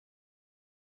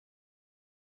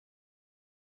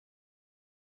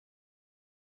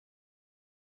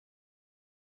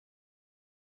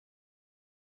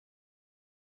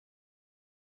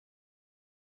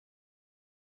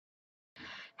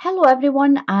Hello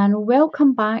everyone and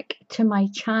welcome back to my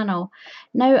channel.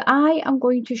 Now I am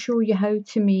going to show you how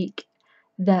to make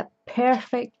the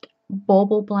perfect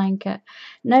bobble blanket.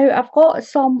 Now I've got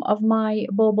some of my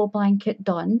bobble blanket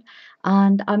done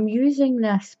and I'm using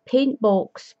this paint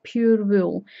box pure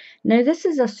wool. Now this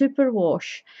is a super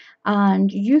wash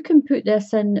and you can put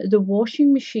this in the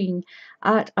washing machine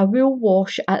at a wool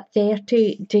wash at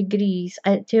 30 degrees.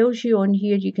 It tells you on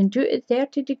here you can do it at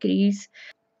 30 degrees.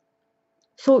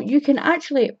 So you can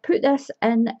actually put this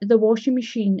in the washing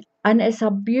machine and it's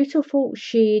a beautiful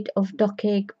shade of duck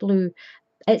egg blue.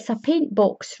 It's a paint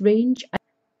box range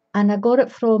and I got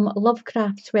it from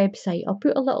Lovecraft's website. I'll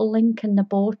put a little link in the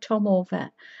bottom of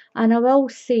it. And I will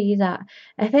say that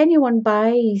if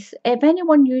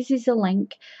anyone uses the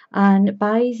link and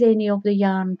buys any of the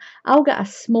yarn, I'll get a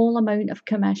small amount of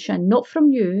commission, not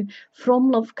from you, from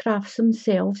Lovecrafts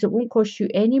themselves. It won't cost you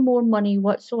any more money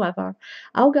whatsoever.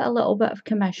 I'll get a little bit of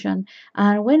commission,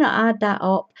 and when I add that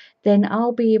up, then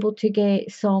I'll be able to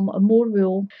get some more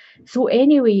wool. So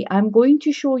anyway, I'm going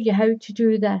to show you how to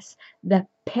do this. The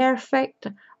perfect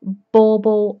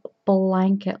bobble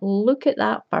blanket. Look at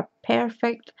that for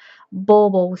perfect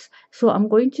bobbles. So I'm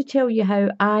going to tell you how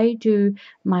I do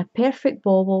my perfect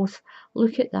bobbles.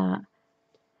 Look at that.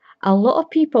 A lot of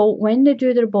people, when they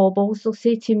do their bobbles, they'll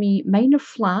say to me, mine are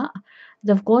flat.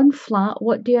 They've gone flat.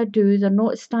 What do I do? They're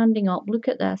not standing up. Look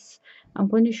at this. I'm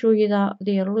going to show you that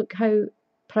there. Look how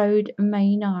proud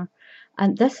mine are.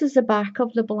 And this is the back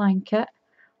of the blanket.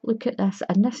 Look at this,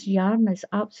 and this yarn is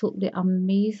absolutely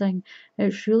amazing.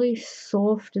 It's really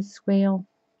soft as well.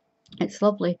 It's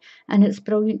lovely and it's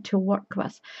brilliant to work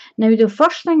with. Now the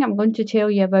first thing I'm going to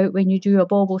tell you about when you do a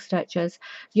bobble stitch is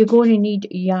you're going to need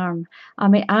yarn. I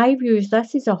mean, I've used,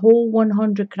 this is a whole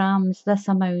 100 grams, this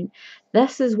amount.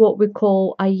 This is what we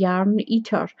call a yarn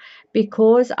eater,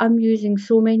 because I'm using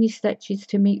so many stitches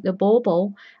to make the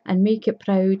bobble and make it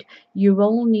proud. You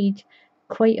will need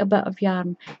quite a bit of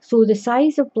yarn. So the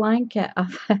size of blanket,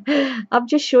 I'm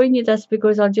just showing you this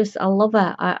because I love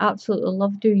it. I absolutely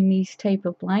love doing these type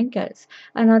of blankets,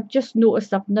 and I've just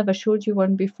noticed I've never showed you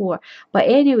one before. But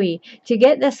anyway, to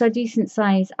get this a decent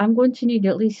size, I'm going to need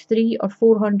at least 300 or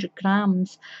 400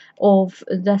 grams of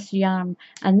this yarn,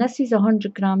 and this is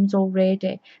 100 grams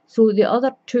already. So the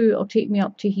other two will take me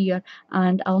up to here,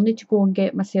 and I'll need to go and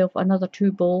get myself another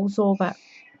 2 balls of it.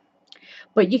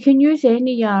 But you can use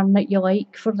any yarn that you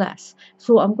like for this.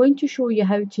 So I'm going to show you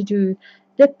how to do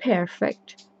the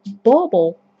perfect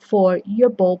bobble for your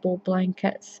bobble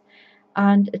blankets.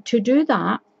 And to do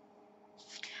that,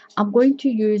 I'm going to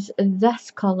use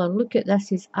this colour. Look at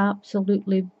this, is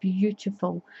absolutely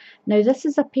beautiful. Now this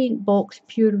is a paint box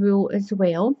pure wool as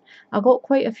well. I got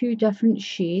quite a few different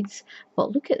shades,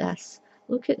 but look at this.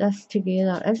 Look at this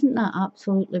together. Isn't that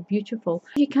absolutely beautiful?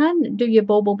 You can do your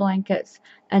bobble blankets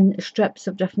in strips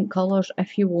of different colours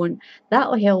if you want.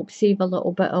 That'll help save a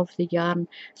little bit of the yarn.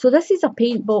 So this is a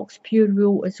paint box pure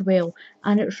wool as well,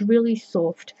 and it's really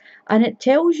soft. And it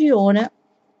tells you on it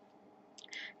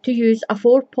to use a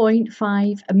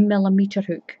 4.5mm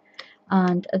hook,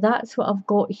 and that's what I've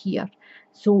got here.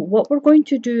 So what we're going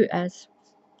to do is,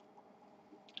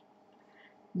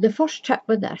 the first tip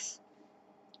with this,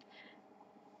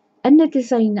 in the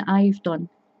design that I've done,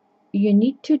 you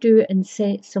need to do it in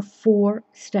sets of 4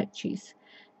 stitches,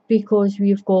 because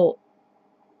we've got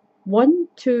 1,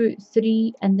 2,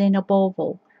 3 and then a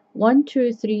bobble, 1,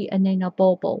 2, 3 and then a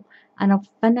bobble, and I've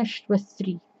finished with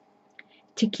 3.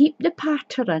 To keep the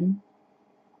pattern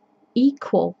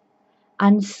equal,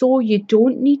 and so you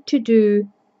don't need to do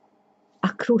a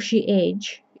crochet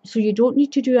edge, so you don't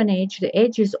need to do an edge. The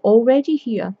edge is already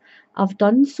here. I've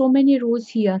done so many rows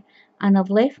here, and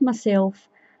I've left myself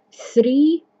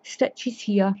 3 stitches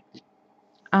here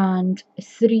and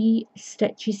 3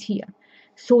 stitches here,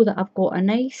 so that I've got a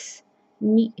nice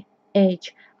neat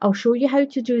edge. I'll show you how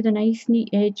to do the nice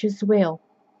neat edge as well.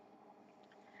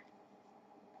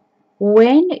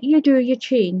 When you do your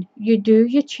chain, you do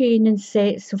your chain in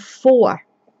sets of 4,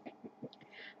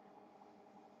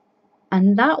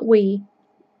 and that way,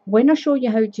 when I show you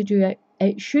how to do it,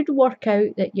 it should work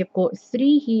out that you've got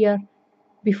 3 here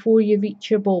before you reach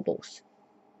your bobbles.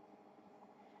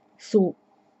 So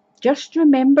just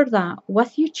remember that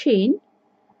with your chain,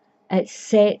 it's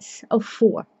sets of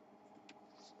 4.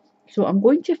 So I'm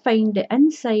going to find the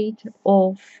inside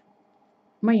of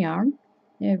my yarn.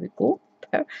 There we go.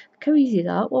 Look how easy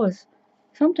that was.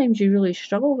 Sometimes you really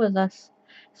struggle with this.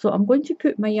 So I'm going to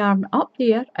put my yarn up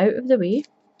there, out of the way,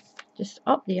 just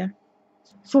up there.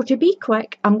 So to be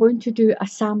quick, I'm going to do a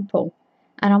sample,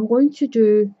 and I'm going to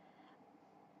do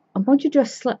a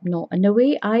slip knot. And the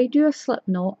way I do a slip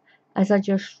knot, is I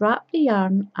just wrap the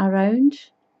yarn around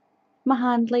my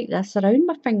hand like this, around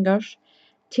my fingers,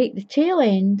 take the tail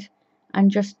end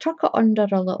and just tuck it under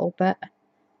a little bit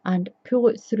and pull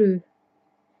it through.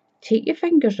 Take your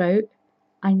fingers out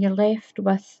and you're left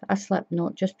with a slip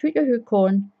knot. Just put your hook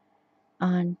on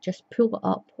and just pull it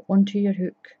up onto your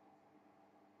hook.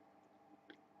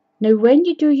 Now when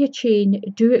you do your chain,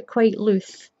 do it quite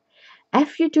loose.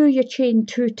 If you do your chain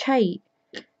too tight,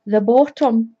 the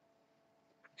bottom,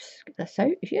 let's get this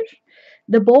out here,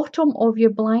 the bottom of your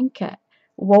blanket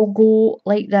will go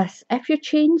like this. If your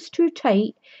chain's too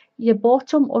tight, your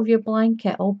bottom of your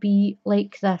blanket will be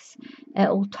like this.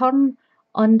 It'll turn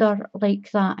under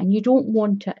like that, and you don't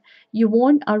want it. You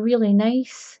want a really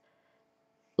nice,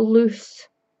 loose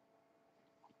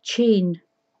chain.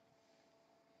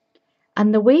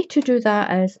 And the way to do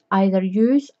that is either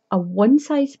use a one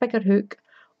size bigger hook,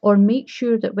 or make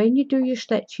sure that when you do your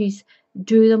stitches,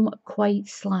 do them quite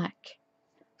slack.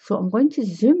 So I'm going to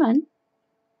zoom in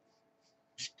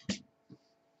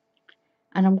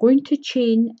and I'm going to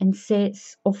chain in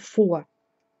sets of 4.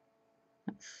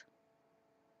 That's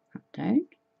that down.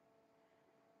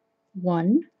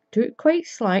 1, do it quite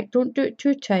slack, don't do it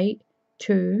too tight.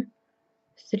 2,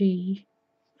 3,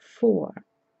 4.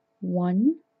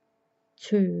 1,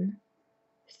 2,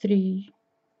 3,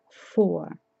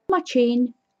 4. My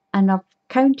chain, and I've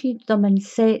counted them in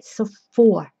sets of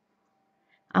 4.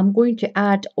 I'm going to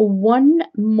add one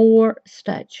more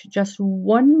stitch, just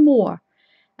one more,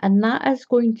 and that is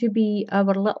going to be our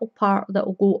little part that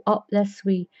will go up this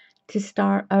way to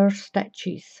start our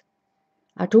stitches.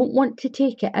 I don't want to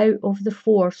take it out of the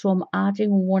 4, so I'm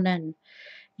adding one in.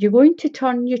 You're going to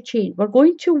turn your chain. We're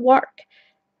going to work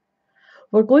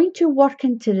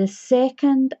into the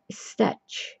second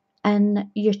stitch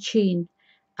in your chain,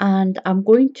 and I'm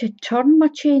going to turn my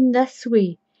chain this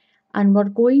way, and we're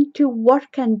going to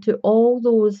work into all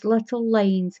those little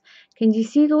lines. Can you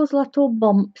see those little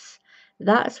bumps?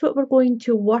 That's what we're going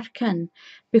to work in,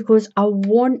 because I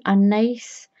want a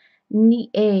nice neat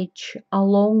edge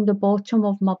along the bottom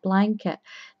of my blanket.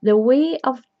 The way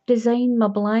I've designed my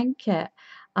blanket,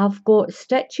 I've got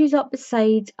stitches up the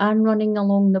sides and running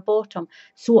along the bottom,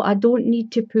 so I don't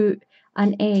need to put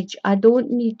an edge. I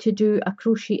don't need to do a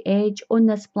crochet edge on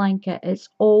this blanket. It's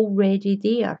already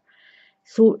there.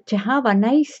 So to have a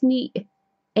nice neat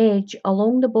edge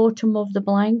along the bottom of the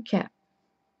blanket,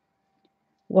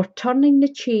 we're turning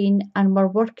the chain and we're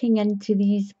working into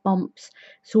these bumps.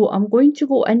 So I'm going to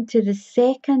go into the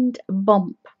second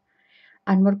bump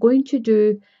and we're going to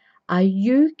do a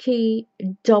UK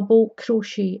double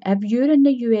crochet. If you're in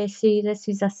the USA, this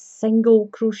is a single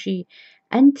crochet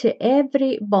into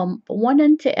every bump, one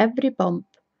into every bump.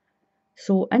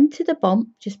 So into the bump,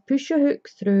 just push your hook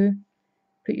through,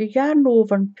 put your yarn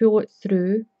over and pull it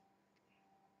through,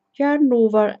 yarn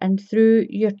over and through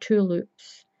your 2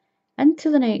 loops.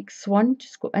 Into the next one,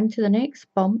 just go into the next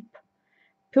bump,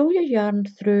 pull your yarn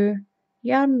through,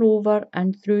 yarn over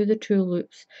and through the 2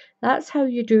 loops. That's how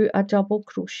you do a double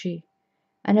crochet.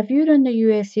 And if you're in the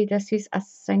USA, this is a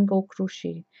single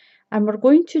crochet. And we're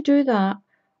going to do that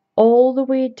all the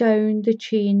way down the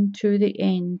chain to the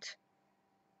end.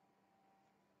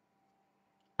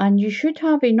 And you should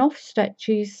have enough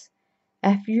stitches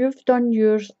if you've done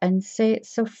yours in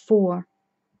sets of 4.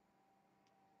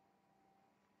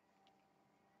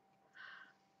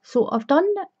 So I've done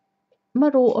my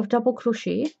row of double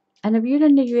crochet, and if you're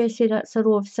in the USA, that's a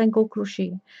row of single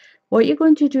crochet. What you're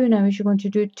going to do now is you're going to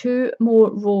do 2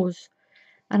 more rows,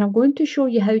 and I'm going to show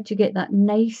you how to get that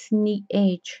nice neat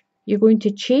edge. You're going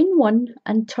to chain 1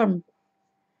 and turn.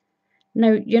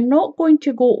 Now you're not going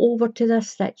to go over to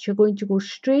this stitch, you're going to go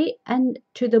straight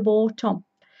into the bottom.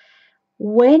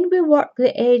 When we work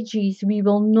the edges, we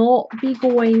will not be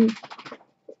going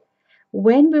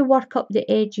When we work up the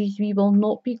edges, we will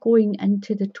not be going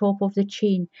into the top of the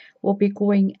chain. We'll be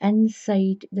going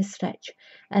inside the stitch,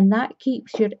 and that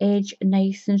keeps your edge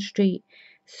nice and straight.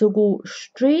 So go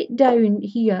straight down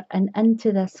here and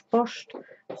into this first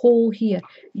hole here.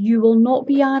 You will not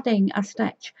be adding a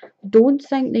stitch. Don't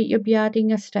think that you'll be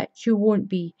adding a stitch. You won't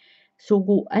be. So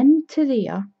go into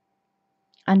there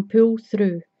and pull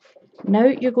through. Now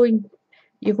you're going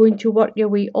to work your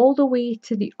way all the way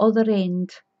to the other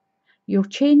end. You'll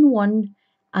chain 1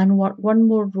 and work 1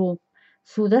 more row.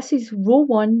 So this is row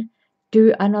 1,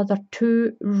 do another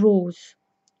 2 rows.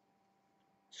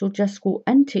 So just go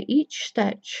into each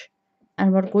stitch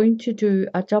and we're going to do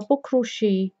a double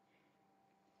crochet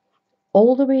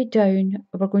all the way down.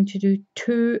 We're going to do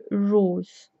 2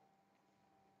 rows.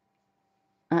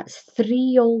 That's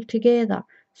 3 altogether.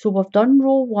 So we've done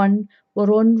row 1,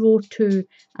 we're on row 2,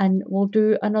 and we'll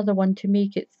do another one to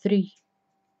make it 3.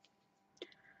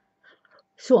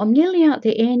 So I'm nearly at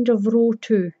the end of row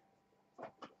 2.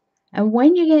 And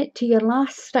when you get to your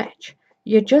last stitch,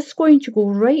 you're just going to go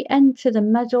right into the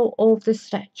middle of the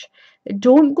stitch.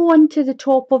 Don't go into the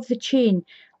top of the chain.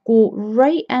 Go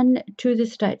right into the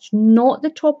stitch, not the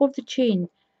top of the chain.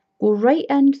 Go right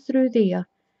in through there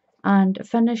and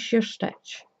finish your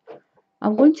stitch.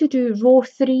 I'm going to do row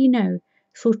 3 now.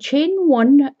 So chain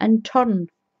 1 and turn.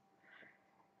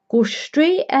 Go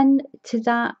straight into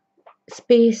that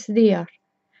space there.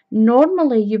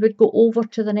 Normally you would go over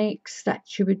to the next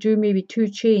stitch, you would do maybe 2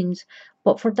 chains,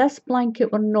 but for this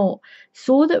blanket we're not.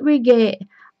 So that we get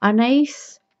a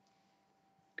nice,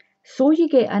 you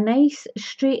get a nice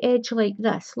straight edge like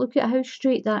this. Look at how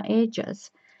straight that edge is.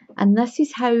 And this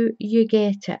is how you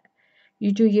get it.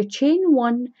 You do your chain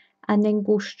 1 and then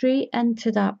go straight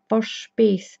into that first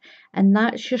space, and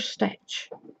that's your stitch.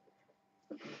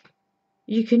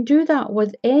 You can do that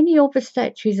with any of the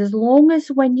stitches as long as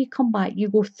when you come back you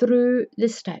go through the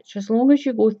stitch. As long as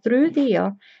you go through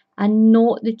there and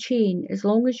not the chain, as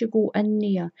long as you go in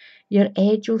there, your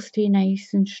edge will stay nice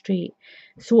and straight.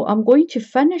 So I'm going to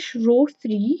finish row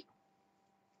 3.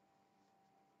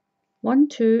 1,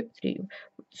 2, 3.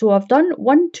 So I've done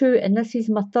 1, 2, and this is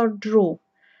my third row.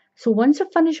 So once I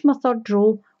finish my third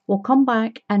row, we'll come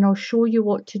back and I'll show you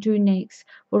what to do next.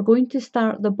 We're going to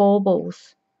start the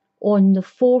bobbles on the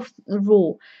 4th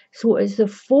row. So it's the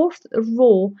 4th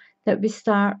row that we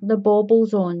start the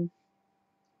bobbles on.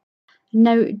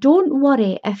 Now don't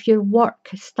worry if your work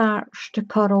starts to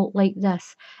curl like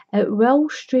this. It will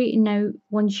straighten out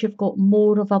once you've got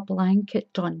more of a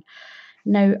blanket done.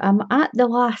 Now I'm at the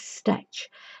last stitch.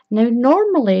 Now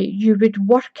normally you would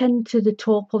work into the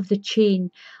top of the chain,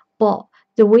 but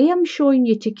the way I'm showing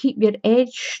you to keep your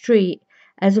edge straight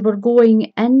is we're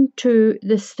going into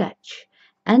the stitch,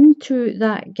 into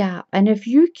that gap, and if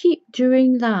you keep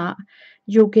doing that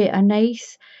you'll get a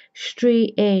nice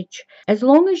straight edge. As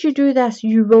long as you do this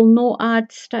you will not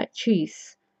add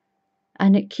stitches,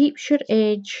 and it keeps your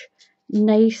edge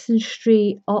nice and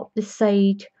straight up the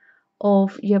side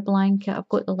of your blanket. I've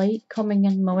got the light coming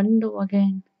in my window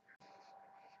again.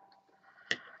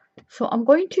 So I'm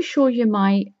going to show you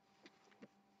my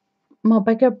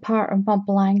bigger part of my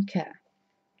blanket.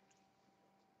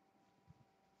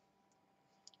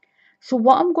 So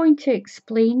what I'm going to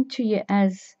explain to you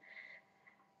is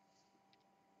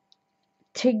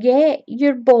to get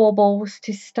your bobbles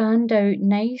to stand out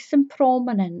nice and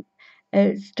prominent.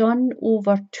 It's done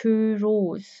over 2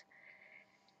 rows.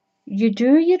 You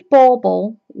do your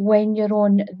bobble when you're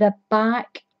on the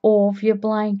back of your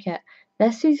blanket.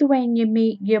 This is when you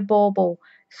make your bobble,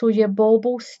 so your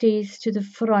bobble stays to the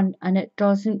front and it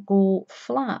doesn't go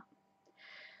flat.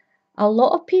 A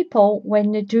lot of people,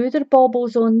 when they do their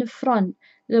bobbles on the front,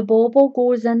 the bobble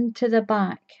goes into the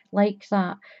back like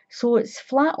that, so it's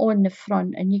flat on the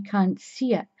front and you can't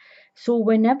see it. So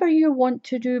whenever you want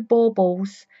to do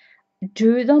bobbles,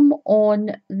 do them on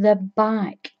the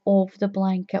back of the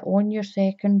blanket on your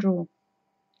second row.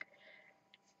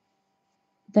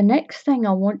 The next thing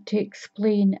I want to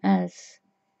explain is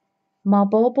my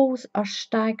bobbles are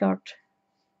staggered.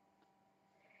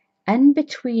 In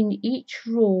between each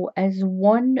row is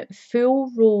 1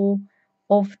 full row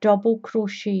of double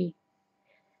crochet,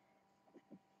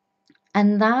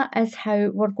 and that is how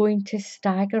we're going to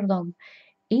stagger them.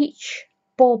 Each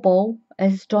bobble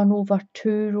is done over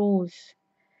 2 rows.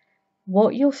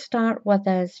 What you'll start with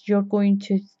is you're going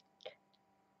to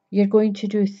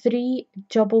do 3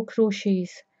 double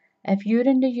crochets. If you're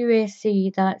in the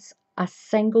USA, that's a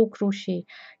single crochet.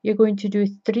 You're going to do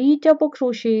 3 double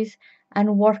crochets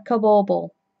and work a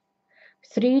bobble.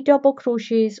 3 double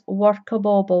crochets, work a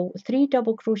bobble. 3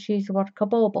 double crochets, work a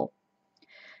bobble.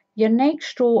 Your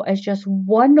next row is just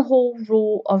 1 whole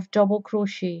row of double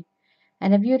crochet.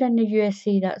 And if you're in the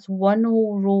USA, that's 1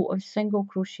 whole row of single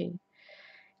crochet.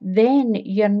 Then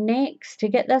your next, to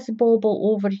get this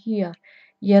bobble over here,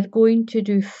 you're going to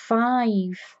do 5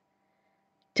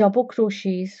 double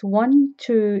crochets, 1,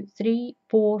 2, 3,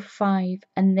 4, 5,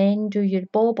 and then do your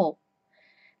bobble.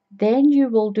 Then you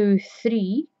will do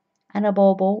 3 and a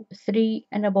bobble, 3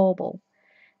 and a bobble.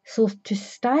 So to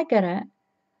stagger it,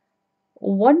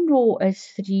 1 row is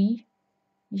 3,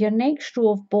 your next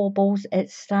row of bobbles, it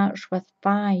starts with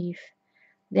 5,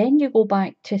 then you go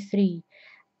back to 3.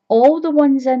 All the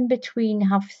ones in between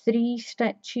have 3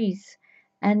 stitches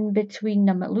in between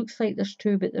them. It looks like there's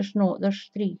 2, but there's not, there's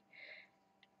 3.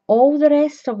 All the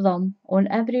rest of them on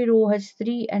every row has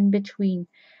 3 in between.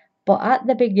 But at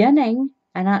the beginning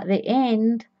and at the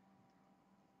end,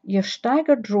 your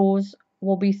staggered rows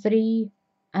will be 3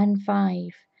 and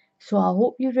 5. So I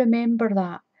hope you remember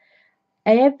that.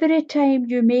 Every time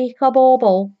you make a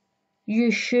bobble,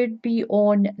 you should be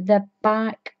on the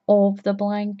back of the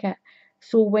blanket.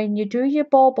 So when you do your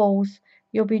bobbles,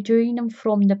 you'll be doing them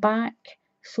from the back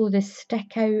so they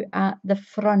stick out at the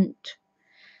front.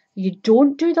 You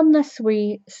don't do them this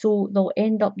way so they'll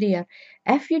end up there.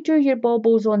 If you do your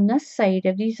bobbles on this side,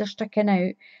 if these are sticking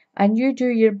out, and you do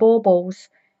your bobbles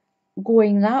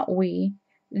going that way,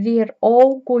 they're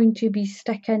all going to be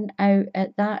sticking out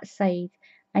at that side,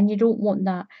 and you don't want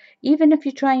that. Even if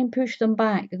you try and push them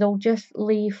back, they'll just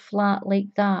lay flat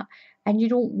like that, and you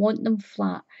don't want them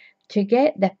flat. To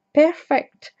get the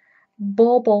perfect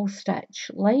bobble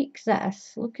stitch like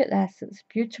this, look at this, it's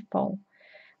beautiful.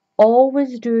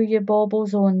 Always do your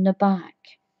bobbles on the back.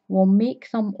 We'll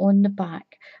make them on the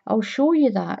back. I'll show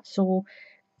you that. So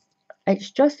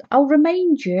it's just, I'll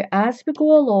remind you as we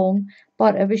go along,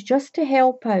 but it was just to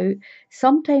help out.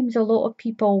 Sometimes a lot of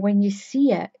people, when you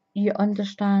see it, you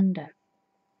understand it.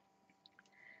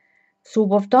 So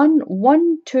we've done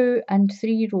 1, 2 and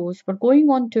 3 rows. We're going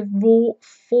on to row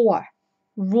 4.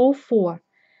 Row 4.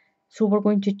 So we're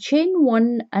going to chain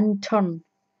 1 and turn.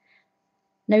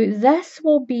 Now this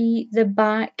will be the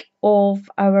back of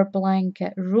our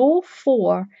blanket. Row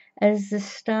 4 is the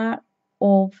start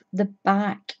of the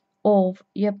back of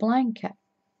your blanket.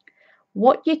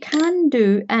 What you can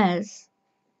do is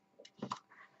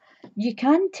you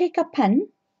can take a pin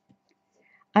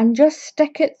and just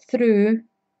stick it through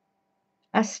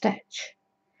a stitch,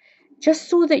 just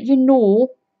so you know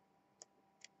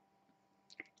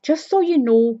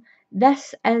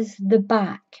this is the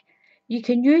back. You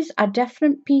can use a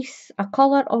different piece, a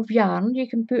colour of yarn. You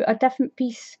can put a different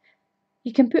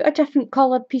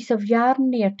coloured piece of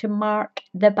yarn there to mark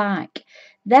the back.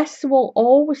 This will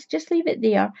always, just leave it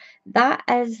there. That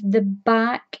is the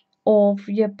back of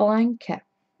your blanket.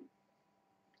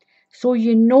 So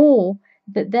you know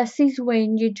that this is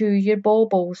when you do your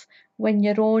bobbles, when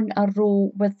you're on a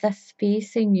row with this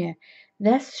facing you.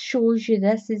 This shows you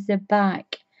this is the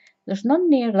back. There's none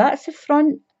there, that's the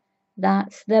front,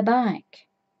 that's the back.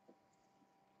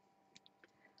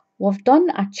 We've done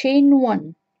a chain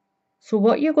 1. So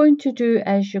what you're going to do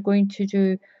is you're going to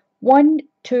do 1,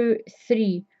 2,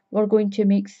 3. We're going to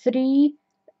make 3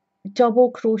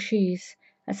 double crochets.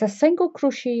 It's a single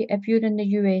crochet if you're in the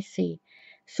USA.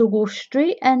 So go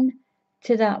straight in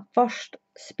to that first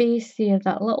space there,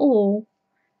 that little hole,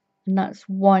 and that's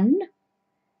 1.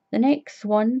 The next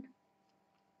one,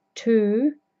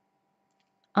 2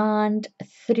 and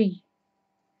 3.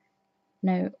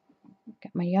 Now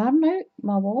get my yarn out,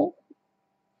 my wool.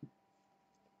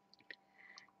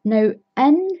 Now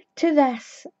into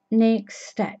this next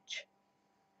stitch.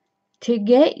 To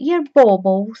get your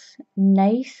bobbles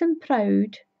nice and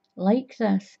proud like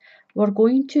this, we're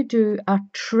going to do a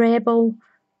treble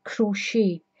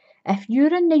crochet. If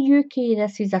you're in the UK,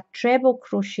 this is a treble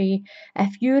crochet.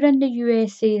 If you're in the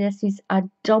USA, this is a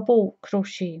double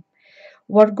crochet.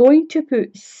 We're going to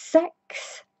put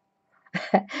 6,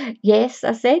 yes,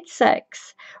 I said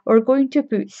 6. We're going to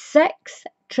put 6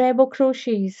 treble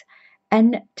crochets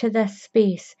into this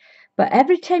space. But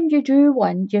every time you do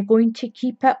one, you're going to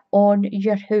keep it on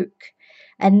your hook.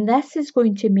 And this is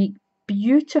going to make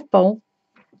beautiful,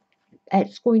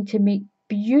 it's going to make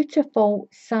beautiful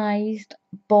sized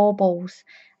bobbles.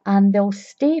 And they'll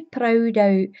stay proud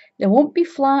out. They won't be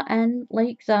flat in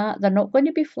like that. They're not going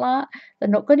to be flat. They're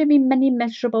not going to be mini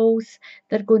miserables.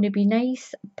 They're going to be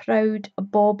nice, proud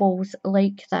bobbles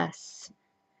like this.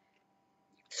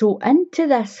 So into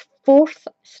this 4th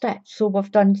stitch, so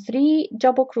we've done 3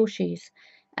 double crochets.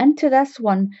 Into this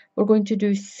one, we're going to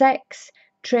do 6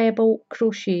 treble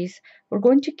crochets. We're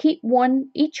going to keep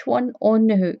each one on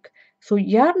the hook. So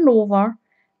yarn over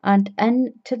and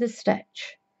into the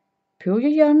stitch. Pull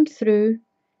your yarn through,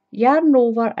 yarn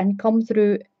over and come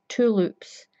through 2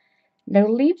 loops. Now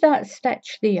leave that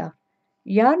stitch there.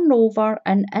 Yarn over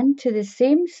and into the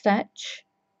same stitch,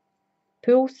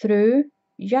 pull through,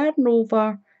 yarn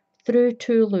over, through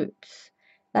 2 loops.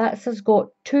 That's us got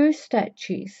 2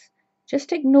 stitches.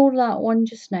 Just ignore that one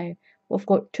just now. We've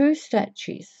got 2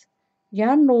 stitches.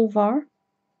 Yarn over,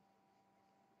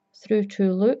 through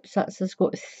 2 loops. That's us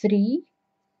got 3.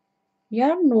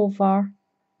 Yarn over,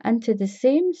 into the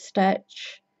same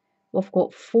stitch. We've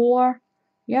got 4.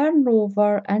 Yarn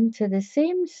over, into the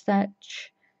same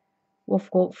stitch. We've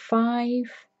got 5.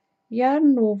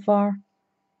 Yarn over,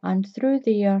 and through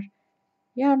there,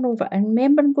 yarn over, and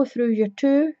remember and go through your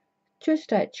two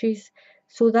stitches.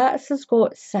 So that's has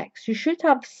got 6. You should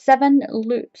have 7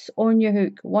 loops on your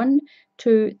hook. 1,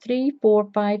 2, 3, 4,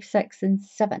 5, 6 and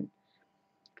 7.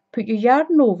 Put your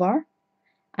yarn over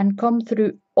and come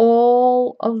through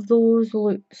all of those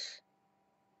loops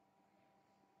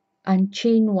and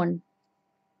chain 1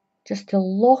 just to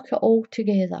lock it all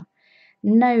together.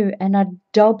 Now in a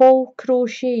double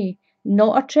crochet,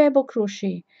 not a treble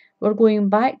crochet, we're going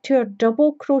back to our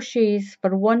double crochets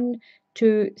for 1,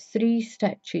 2, 3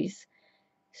 stitches.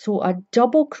 So a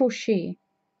double crochet,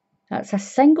 that's a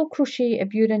single crochet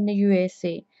if you're in the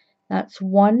USA. That's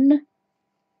 1,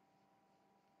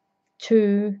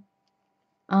 2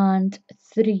 and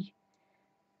 3.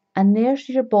 And there's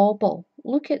your bobble.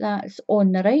 Look at that, it's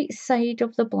on the right side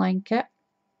of the blanket.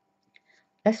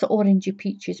 This orangey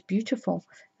peach is beautiful.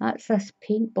 That's this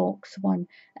paint box one.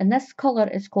 And this colour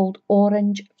is called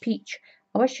orange peach.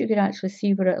 I wish you could actually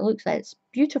see what it looks like. It's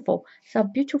beautiful. It's a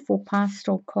beautiful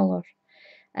pastel colour.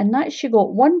 And that's, you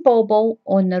got one bobble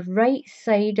on the right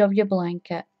side of your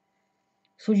blanket.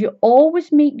 So you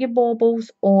always make your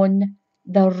bobbles on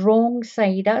the wrong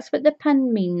side. That's what the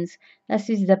pin means. This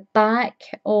is the back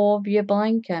of your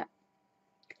blanket.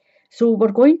 So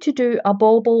we're going to do a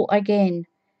bobble again.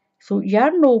 So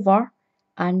yarn over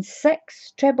and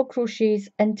 6 treble crochets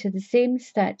into the same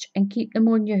stitch and keep them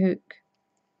on your hook.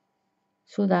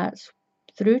 So that's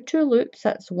through 2 loops,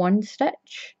 that's 1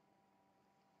 stitch,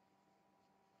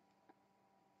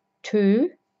 2,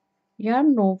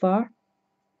 yarn over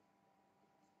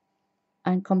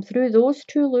and come through those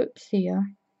 2 loops there.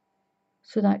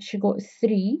 So that's, you got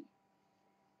 3,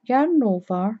 yarn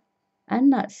over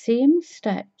and that same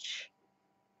stitch,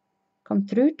 come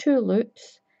through 2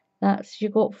 loops, that's, you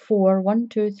got 4, 1,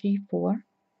 2, 3, 4,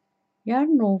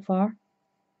 yarn over,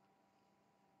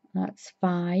 that's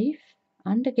 5,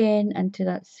 and again into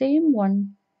that same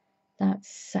one, that's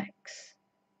 6.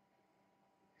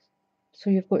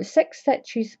 So you've got 6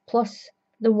 stitches plus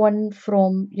the one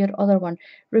from your other one.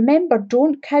 Remember,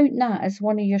 don't count that as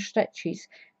one of your stitches.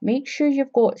 Make sure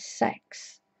you've got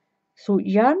 6. So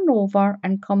yarn over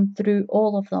and come through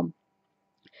all of them.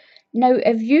 Now,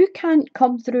 if you can't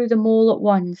come through them all at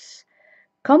once,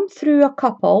 come through a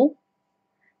couple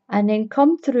and then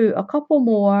come through a couple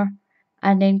more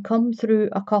and then come through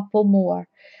a couple more.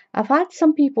 I've had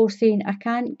some people saying I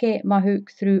can't get my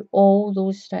hook through all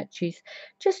those stitches.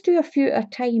 Just do a few at a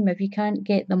time if you can't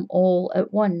get them all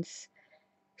at once.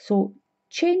 So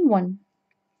chain 1.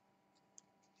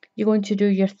 You're going to do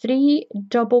your 3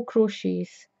 double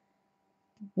crochets.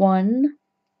 1,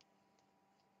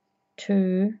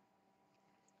 2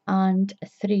 and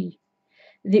 3.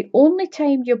 The only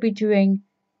time you'll be doing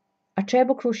a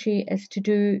treble crochet is to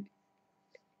do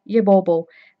your bobble,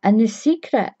 and the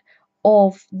secret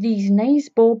of these nice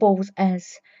bobbles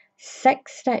is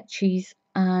 6 stitches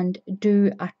and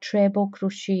do a treble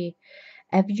crochet.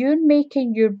 If you're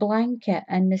making your blanket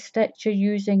and the stitch you're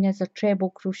using is a treble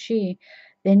crochet,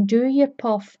 then do your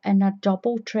puff in a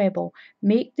double treble.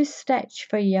 Make the stitch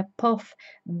for your puff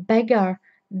bigger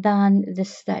than the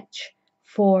stitch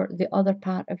for the other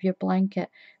part of your blanket,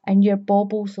 and your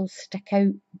bobbles will stick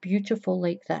out beautiful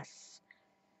like this.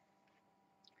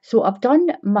 So I've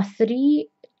done my 3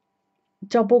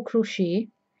 double crochet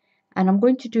and I'm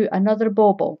going to do another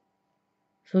bobble.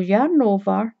 So yarn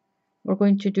over, we're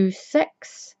going to do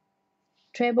 6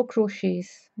 treble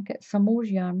crochets. I'll get some more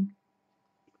yarn.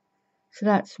 So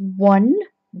that's 1.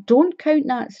 Don't count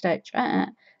that stitch.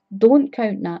 Don't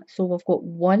count that. So we've got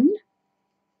 1,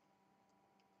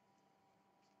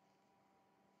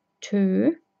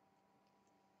 2,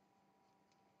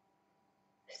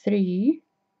 3,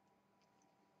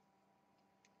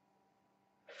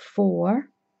 4,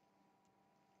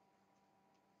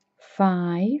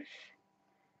 5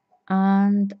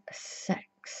 and 6.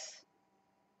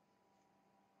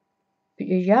 Put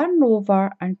your yarn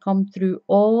over and come through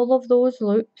all of those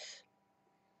loops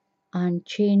and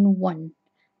chain 1.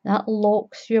 That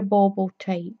locks your bobble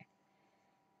tight.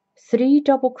 3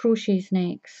 double crochets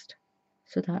next.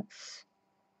 So that's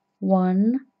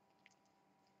 1,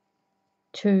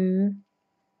 2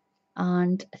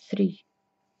 and 3.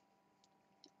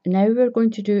 Now we're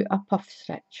going to do a puff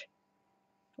stitch,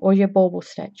 or your bobble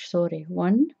stitch, sorry.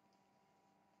 1,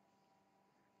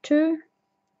 2,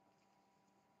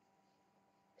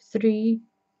 3,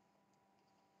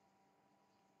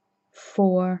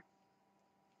 4,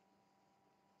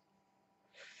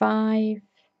 5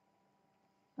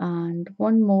 and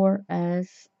one more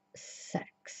is 6.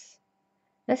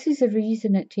 This is the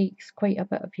reason it takes quite a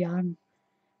bit of yarn,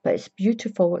 but it's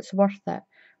beautiful, it's worth it.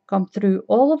 Come through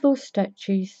all of those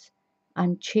stitches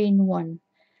and chain 1,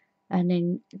 and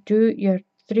then do your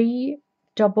 3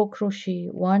 double crochet,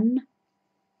 1,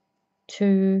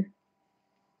 2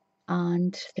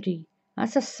 and 3.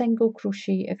 That's a single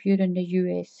crochet if you're in the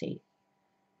USA.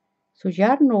 So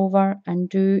yarn over and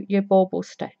do your bobble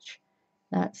stitch.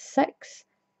 That's 6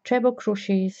 treble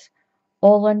crochets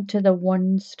all into the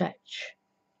one stitch.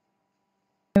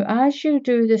 Now as you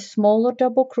do the smaller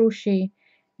double crochet,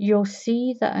 you'll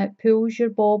see that it pulls your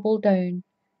bobble down.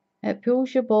 It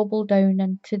pulls your bobble down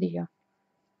into there.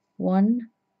 1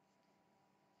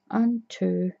 and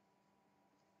 2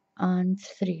 and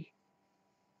 3.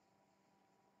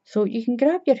 So you can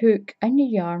grab your hook and your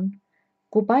yarn,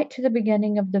 go back to the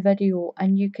beginning of the video,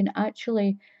 and you can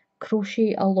actually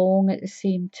crochet along at the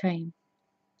same time.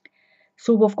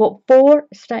 So we've got 4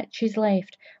 stitches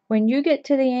left. When you get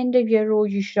to the end of your row,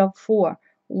 you should have 4.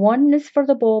 1 is for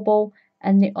the bobble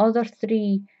and the other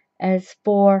 3 is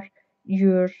for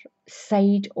your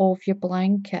side of your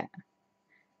blanket.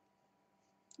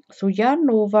 So yarn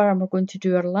over and we're going to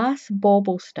do our last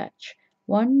bobble stitch.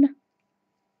 1,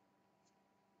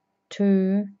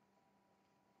 2,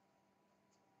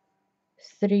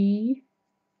 3,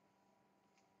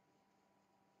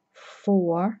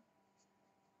 4.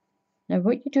 Now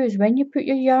what you do is when you put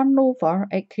your yarn over,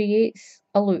 it creates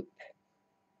a loop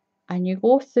and you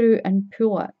go through and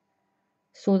pull it.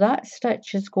 So that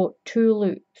stitch has got 2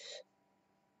 loops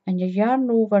and you yarn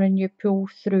over and you pull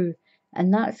through,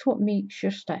 and that's what makes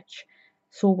your stitch.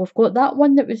 So we've got that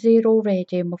one that was there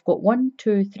already, and we've got 1,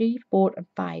 2, 3, 4 and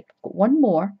 5. We've got one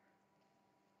more.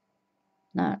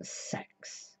 That's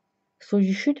 6. So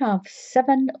you should have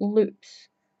 7 loops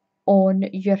on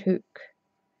your hook.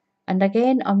 And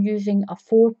again, I'm using a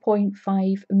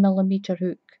 4.5mm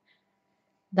hook.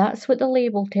 That's what the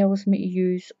label tells me to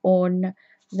use on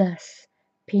this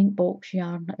paint box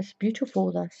yarn. It's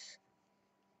beautiful, this.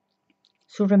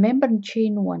 So remember and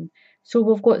chain 1. So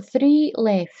we've got 3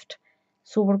 left.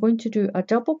 So we're going to do a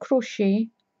double crochet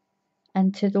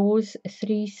into those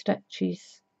 3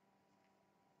 stitches.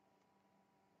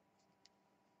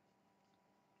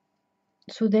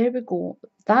 So there we go.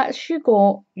 That's you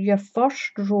got your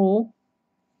first row.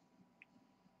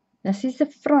 This is the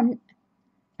front,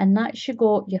 and that's you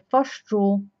got your first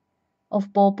row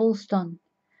of bobbles done.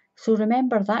 So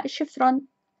remember, that's your front,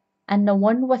 and the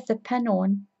one with the pin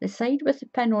on, the side with the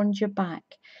pin on, is your back.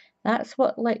 That's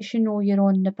what lets you know you're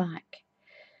on the back.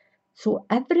 So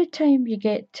every time you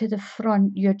get to the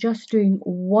front, you're just doing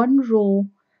 1 row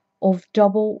of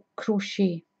double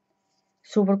crochet.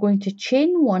 So we're going to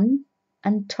chain 1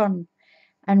 and turn,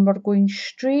 and we're going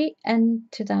straight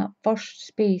into that first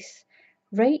space,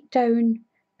 right down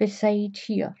beside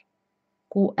here.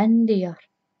 Go in there.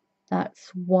 That's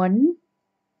 1,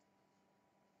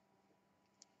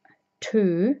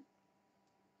 2.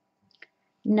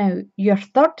 Now your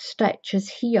third stitch is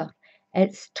here.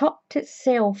 It's tucked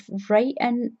itself right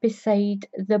in beside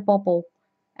the bubble.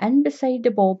 In beside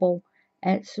the bobble,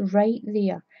 it's right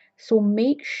there. So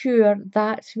make sure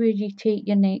that's where you take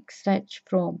your next stitch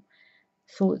from.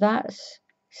 So that's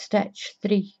stitch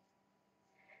 3.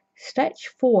 Stitch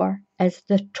 4 is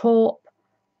the top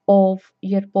of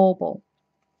your bobble.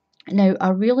 Now I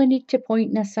really need to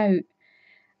point this out,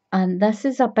 and this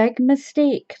is a big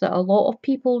mistake that a lot of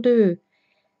people do.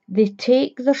 They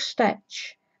take their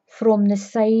stitch from the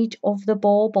side of the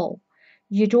bobble.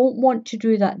 You don't want to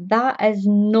do that. That is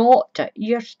not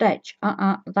your stitch.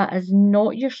 That is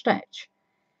not your stitch.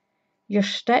 Your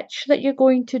stitch that you're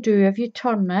going to do, if you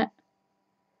turn it,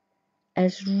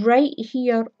 is right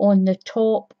here on the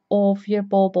top of your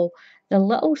bobble. The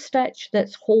little stitch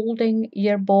that's holding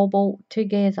your bobble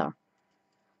together.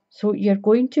 So you're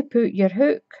going to put your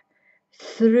hook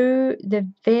through the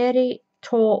very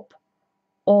top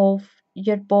of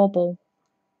your bobble,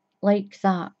 like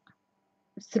that,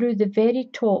 through the very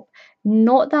top,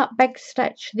 not that big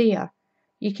stitch there.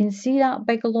 You can see that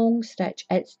big long stitch.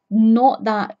 It's not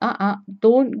that.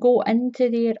 Don't go into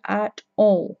there at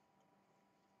all.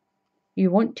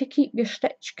 You want to keep your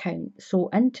stitch count. So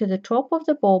into the top of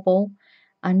the bobble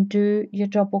and do your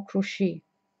double crochet.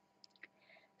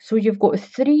 So you've got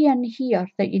 3 in here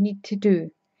that you need to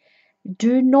do.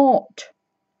 Do not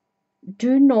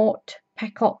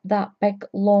pick up that big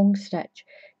long stitch.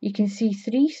 You can see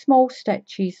 3 small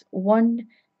stitches, 1,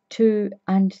 2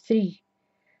 and 3.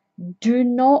 Do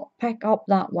not pick up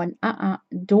that one.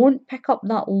 Don't pick up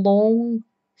that long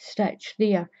stitch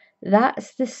there.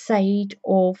 That's the side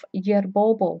of your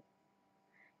bobble.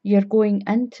 You're going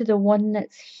into the one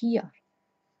that's here.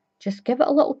 Just give it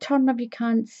a little turn if you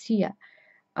can't see it.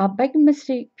 A big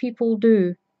mistake people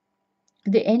do,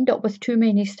 they end up with too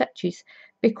many stitches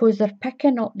because they're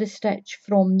picking up the stitch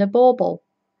from the bobble.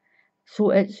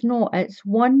 So it's not, it's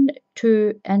 1,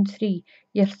 2 and 3.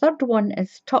 Your third one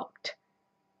is tucked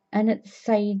in at the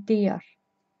side there.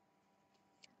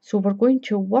 So we're going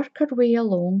to work our way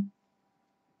along.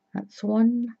 That's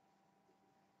 1,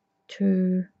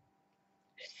 2,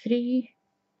 3,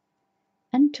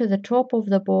 into the top of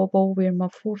the bobble where my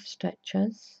 4th stitch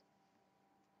is.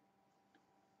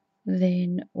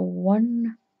 Then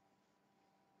 1,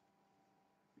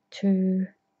 2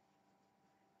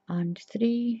 and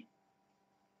 3,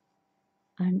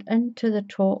 and into the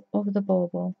top of the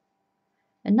bobble.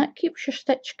 And that keeps your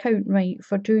stitch count right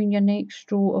for doing your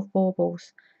next row of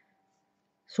bobbles.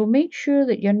 So make sure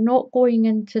that you're not going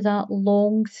into that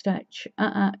long stitch.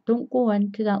 Don't go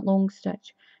into that long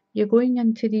stitch. You're going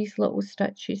into these little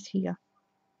stitches here.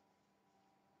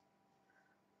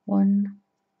 1,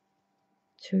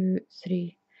 2,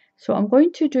 3. So I'm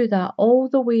going to do that all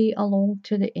the way along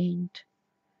to the end.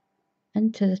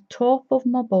 Into the top of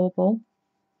my bobble.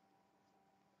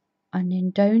 And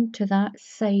then down to that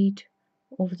side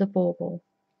of the bobble.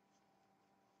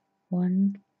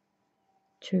 1,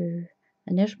 2.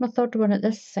 And there's my third one at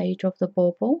this side of the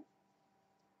bobble.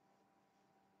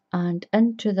 And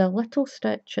into the little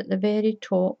stitch at the very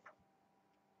top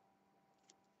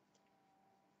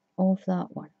of that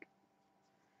one.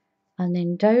 And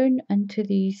then down into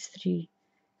these 3.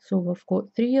 So we've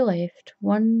got 3 left.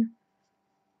 1,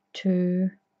 2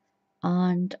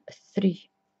 and 3.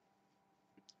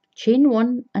 Chain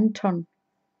 1 and turn.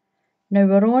 Now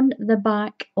we're on the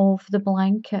back of the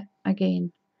blanket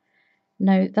again.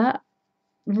 Now that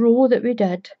row that we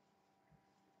did,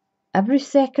 every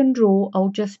second row will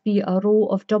just be a row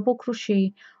of double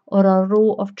crochet or a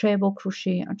row of treble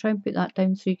crochet. I'll try and put that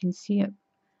down so you can see it.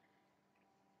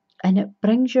 And it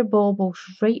brings your bobbles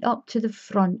right up to the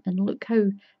front, and look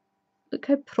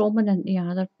how prominent they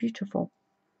are. They're beautiful.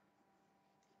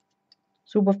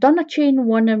 So we've done a chain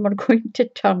 1 and we're going to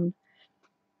turn.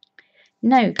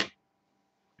 Now,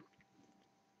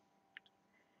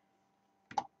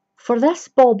 for this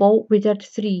bobble we did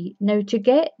 3. Now to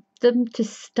get them to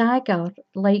stagger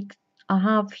like I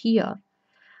have here,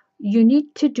 you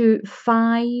need to do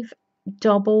 5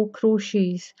 double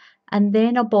crochets and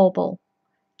then a bobble.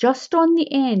 Just on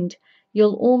the end,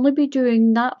 you'll only be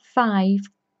doing that 5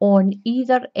 on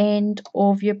either end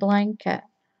of your blanket.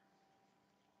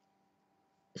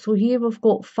 So here we've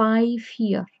got 5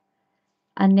 here,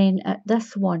 and then at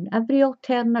this one, every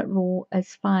alternate row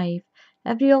is 5.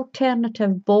 Every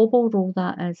alternative bobble row,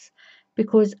 that is,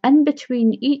 because in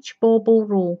between each bobble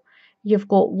row, you've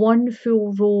got 1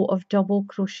 full row of double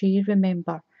crochet,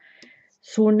 remember.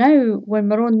 So now, when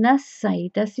we're on this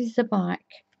side, this is the back.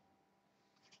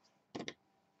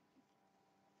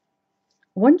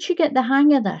 Once you get the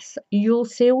hang of this, you'll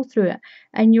sail through it,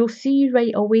 and you'll see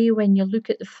right away when you look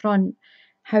at the front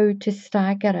how to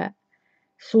stagger it.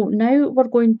 So now we're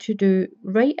going to do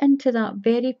right into that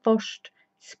very first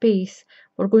space,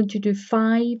 we're going to do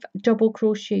 5 double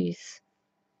crochets.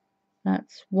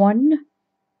 That's 1,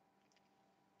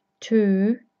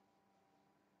 2,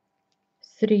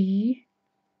 3,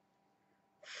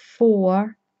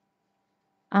 4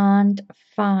 and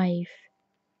 5.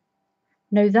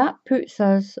 Now that puts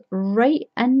us right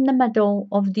in the middle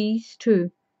of these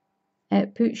 2.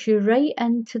 It puts you right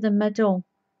into the middle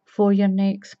for your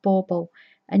next bobble.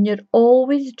 And you're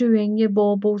always doing your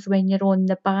bobbles when you're on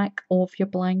the back of your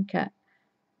blanket.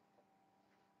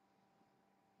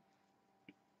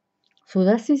 So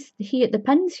this is here, the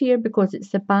pin's here because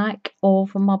it's the back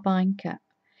of my blanket.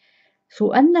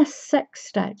 So in this 6th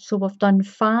stitch, so we've done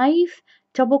 5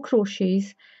 double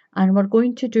crochets and we're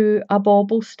going to do a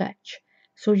bobble stitch.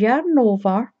 So yarn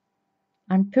over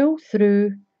and pull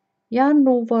through, yarn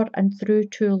over and through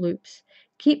 2 loops.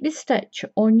 Keep the stitch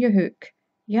on your hook,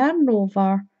 yarn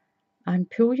over and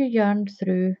pull your yarn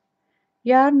through,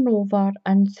 yarn over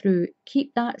and through.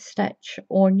 Keep that stitch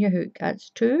on your hook.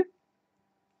 That's 2,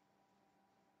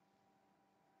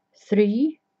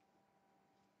 3,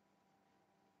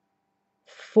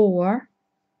 4,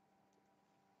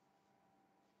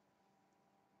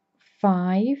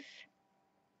 5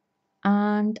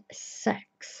 and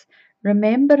 6.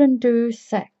 Remember and do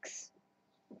 6.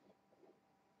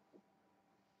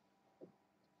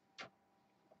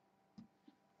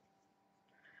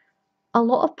 A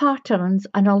lot of patterns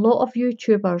and a lot of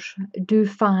YouTubers do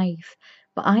 5,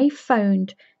 but I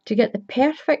found to get the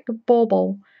perfect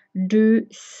bobble, do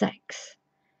 6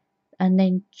 and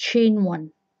then chain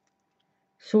 1.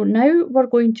 So now we're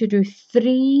going to do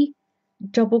 3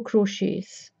 double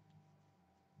crochets.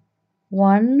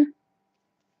 1,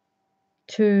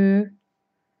 2,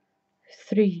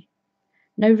 3.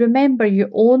 Now remember, you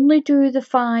only do the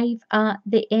 5 at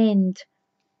the end.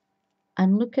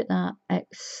 And look at that,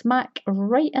 it's smack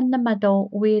right in the middle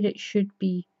where it should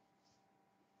be.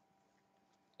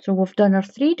 So we've done our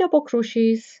 3 double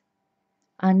crochets,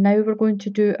 and now we're going to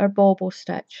do our bobble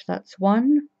stitch. That's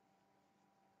 1,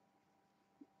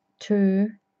 2,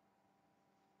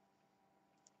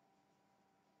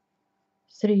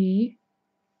 3,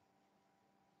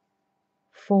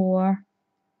 4,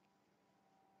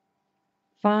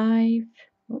 5,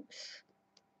 oops,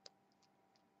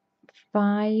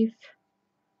 5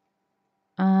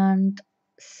 and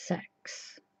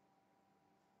 6.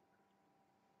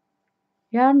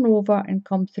 Yarn over and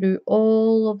come through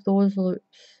all of those loops.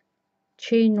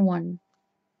 Chain 1,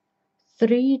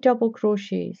 3 double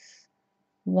crochets,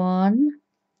 1,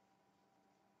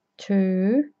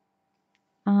 2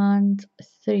 and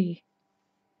 3,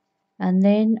 and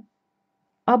then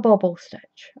a bobble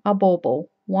stitch, a bobble,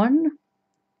 1,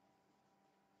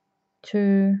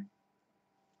 2,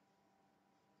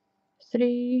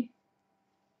 3,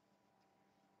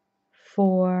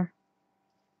 4,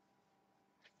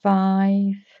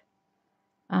 5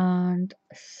 and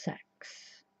 6,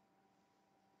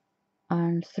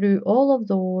 and through all of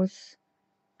those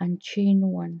and chain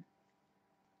 1.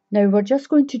 Now we're just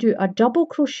going to do a double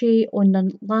crochet on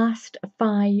the last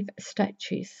 5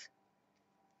 stitches.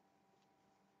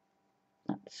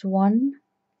 That's 1,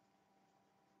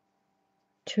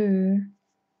 2,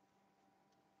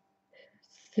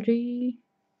 3,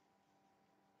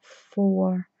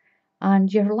 4,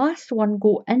 and your last one,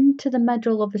 go into the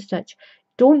middle of the stitch.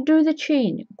 Don't do the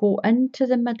chain, go into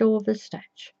the middle of the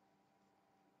stitch,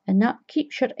 and that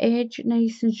keeps your edge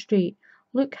nice and straight.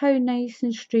 Look how nice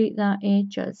and straight that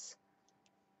edge is.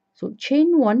 So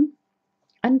chain 1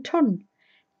 and turn.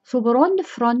 So we're on the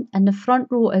front, and the front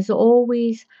row is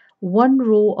always 1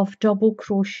 row of double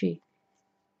crochet.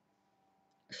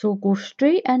 So go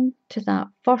straight into that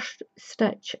first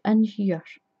stitch in here.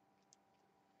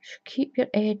 Just keep your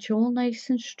edge all nice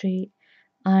and straight,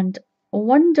 and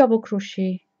 1 double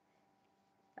crochet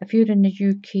if you're in the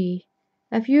UK.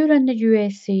 If you're in the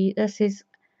USA, this is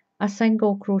a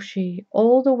single crochet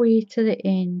all the way to the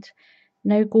end.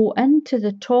 Now go into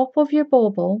the top of your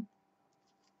bobble,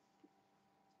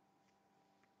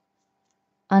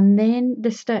 and then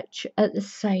the stitch at the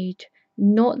side,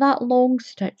 not that long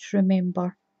stitch,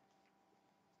 remember.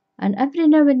 And every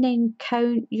now and then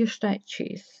count your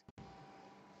stitches.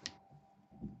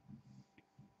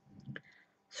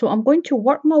 So I'm going to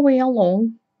work my way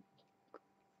along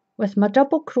with my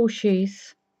double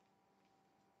crochets.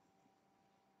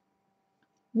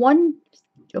 We're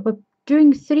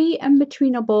doing 3 in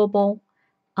between a bobble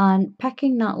and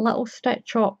picking that little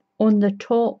stitch up on the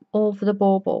top of the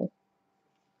bobble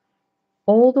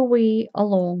all the way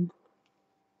along.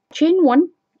 Chain 1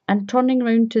 and turning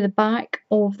round to the back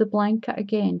of the blanket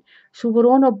again. So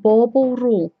we're on a bobble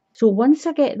row. So once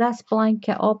I get this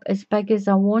blanket up as big as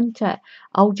I want it,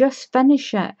 I'll just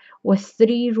finish it with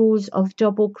 3 rows of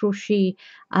double crochet,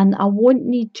 and I won't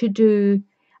need to do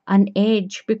an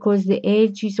edge because the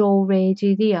edge is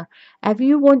already there. If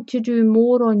you want to do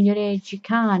more on your edge, you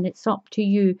can, it's up to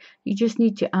you. You just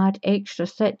need to add extra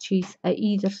stitches at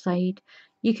either side.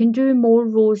 You can do more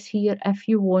rows here if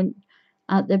you want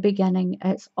at the beginning,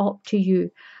 it's up to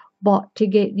you. But to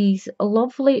get these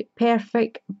lovely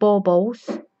perfect bobbles,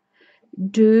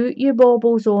 do your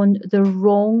bobbles on the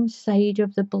wrong side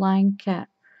of the blanket,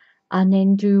 and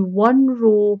then do 1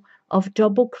 row of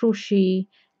double crochet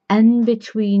in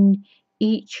between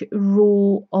each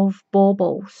row of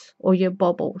bobbles, or your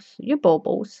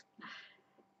bobbles,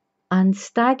 and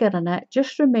staggering it.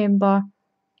 Just remember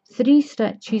 3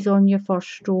 stitches on your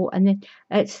first row, and then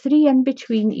it's 3 in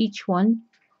between each one,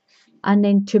 and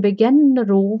then to begin the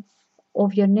row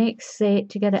of your next set,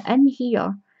 to get it in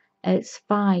here, it's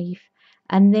 5,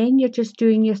 and then you're just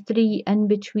doing your 3 in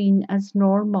between as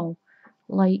normal,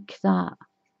 like that.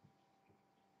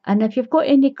 And if you've got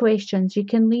any questions, you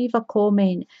can leave a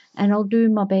comment and I'll do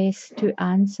my best to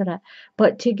answer it.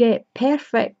 But to get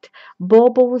perfect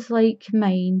bobbles like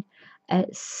mine,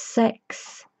 it's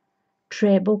 6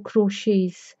 treble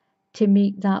crochets to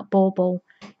make that bobble,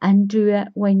 and do it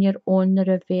when you're on the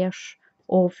reverse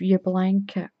of your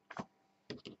blanket.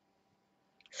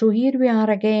 So here we are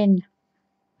again.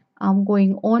 I'm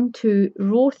going on to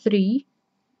row 3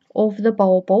 of the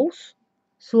bobbles.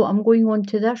 So I'm going on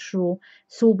to this row.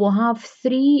 So we'll have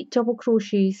 3 double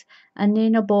crochets and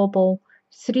then a bobble,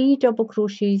 3 double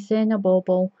crochets, then a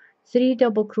bobble, 3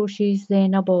 double crochets,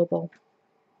 then a bobble.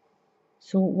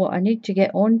 So what I need to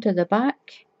get on to the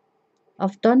back,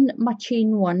 I've done my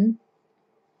chain 1.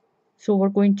 So we're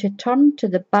going to turn to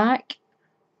the back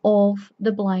of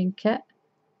the blanket.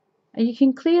 And you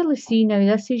can clearly see now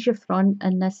this is your front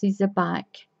and this is the back.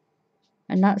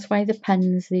 And that's why the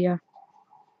pin's there.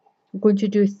 I'm going to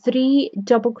do 3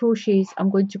 double crochets. I'm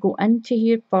going to go into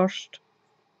here first.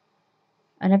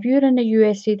 And if you're in the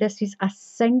USA, this is a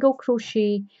single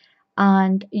crochet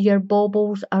and your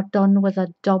bobbles are done with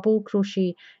a double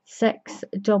crochet, 6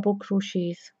 double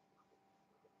crochets.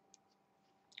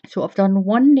 So I've done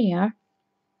 1 there,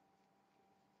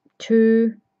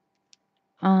 2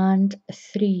 and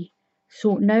 3.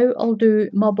 So now I'll do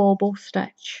my bobble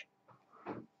stitch.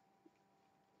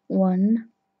 1,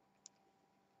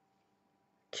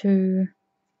 2,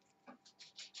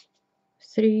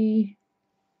 3,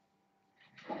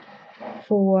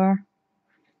 4,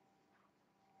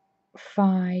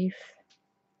 5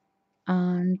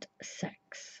 and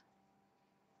 6.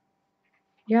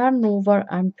 Yarn over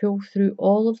and pull through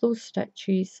all of those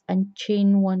stitches and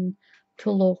chain 1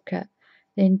 to lock it.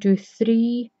 Then do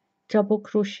 3 double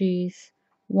crochets,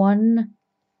 1,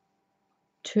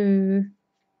 2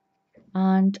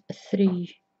 and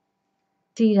 3.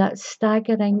 See, that's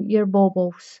staggering your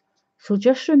bobbles. So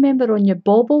just remember, on your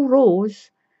bobble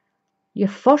rows, your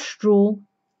first row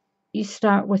you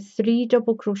start with 3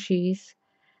 double crochets,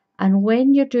 and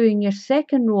when you're doing your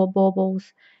second row of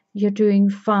bobbles you're doing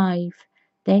 5.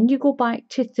 Then you go back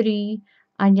to 3,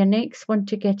 and your next one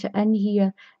to get it in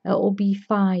here, it'll be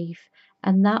 5,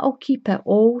 and that'll keep it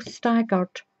all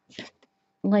staggered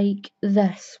like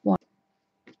this one.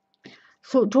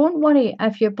 So don't worry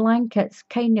if your blanket's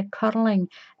kind of curling,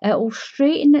 it'll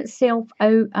straighten itself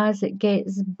out as it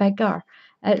gets bigger.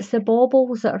 It's the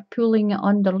bobbles that are pulling it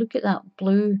under. Look at that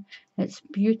blue, it's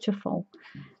beautiful.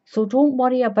 So don't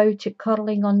worry about it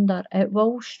curling under, it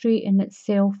will straighten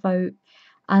itself out.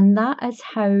 And that is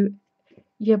how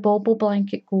your bobble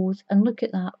blanket goes. And look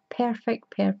at that,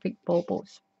 perfect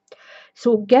bobbles.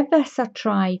 So give this a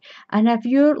try, and if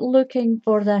you're looking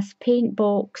for this paint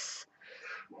box,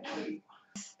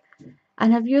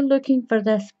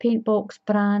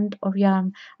 brand of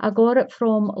yarn, I got it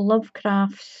from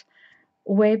Lovecraft's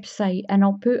website, and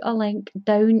I'll put a link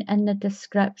down in the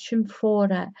description for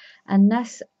it. And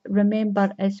this,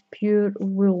 remember, is pure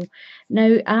wool.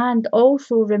 Now, and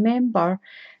also remember,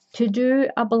 to do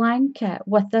a blanket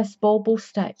with this bobble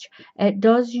stitch, it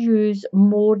does use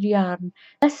more yarn.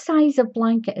 This size of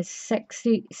blanket is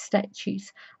 60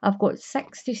 stitches. I've got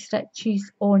 60 stitches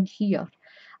on here.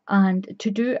 And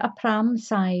to do a pram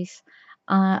size,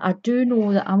 I do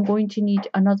know that I'm going to need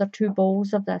another 2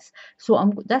 balls of this.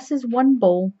 So this is 1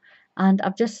 ball, and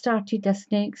I've just started this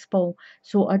next ball.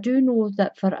 So I do know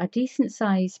that for a decent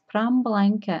size pram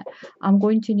blanket, I'm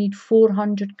going to need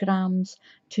 400 grams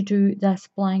to do this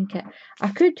blanket. I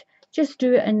could just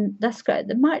do it in this,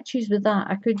 the matches with that.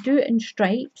 I could do it in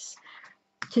stripes.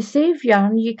 To save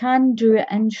yarn, you can do it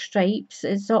in stripes.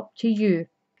 It's up to you.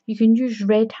 You can use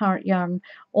red heart yarn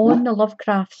on the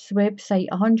Lovecraft's website.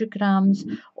 100 grams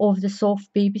of the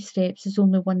soft baby steps is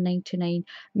only $1.99.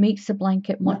 Makes the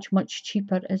blanket much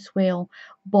cheaper as well.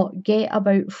 But get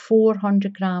about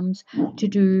 400 grams to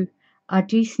do a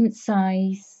decent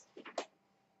size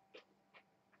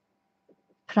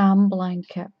pram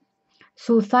blanket.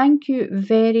 So thank you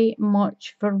very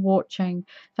much for watching.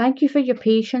 Thank you for your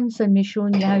patience and me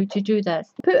showing you how to do this.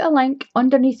 Put a link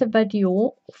underneath the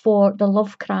video for the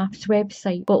Lovecraft's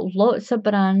website. Got lots of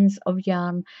brands of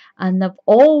yarn, and they've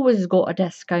always got a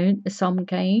discount of some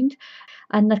kind.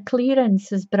 And the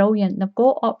clearance is brilliant. They've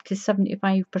got up to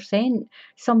 75%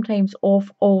 sometimes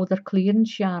off all their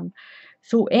clearance yarn.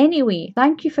 So anyway,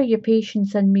 thank you for your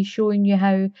patience in me showing you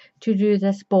how to do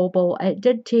this bobble. It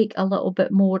did take a little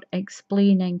bit more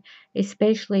explaining,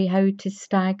 especially how to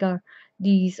stagger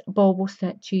these bobble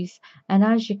stitches. And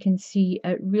as you can see,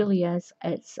 it really is,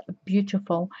 it's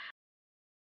beautiful.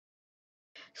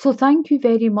 So thank you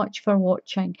very much for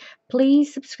watching.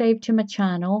 Please subscribe to my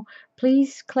channel.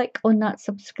 Please click on that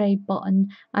subscribe button,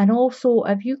 and also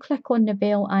if you click on the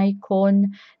bell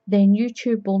icon, then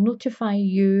YouTube will notify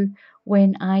you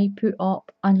when I put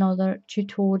up another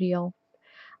tutorial.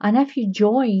 And if you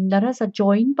join, there is a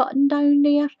join button down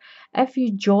there. If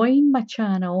you join my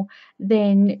channel,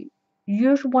 then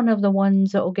you're one of the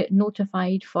ones that will get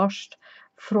notified first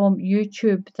from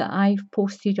YouTube that I've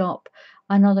posted up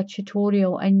another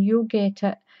tutorial, and you'll get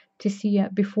it to see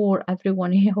it before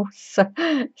everyone else.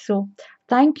 So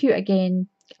thank you again.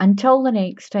 Until the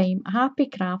next time, happy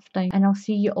crafting, and I'll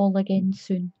see you all again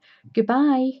soon.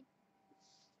 Goodbye.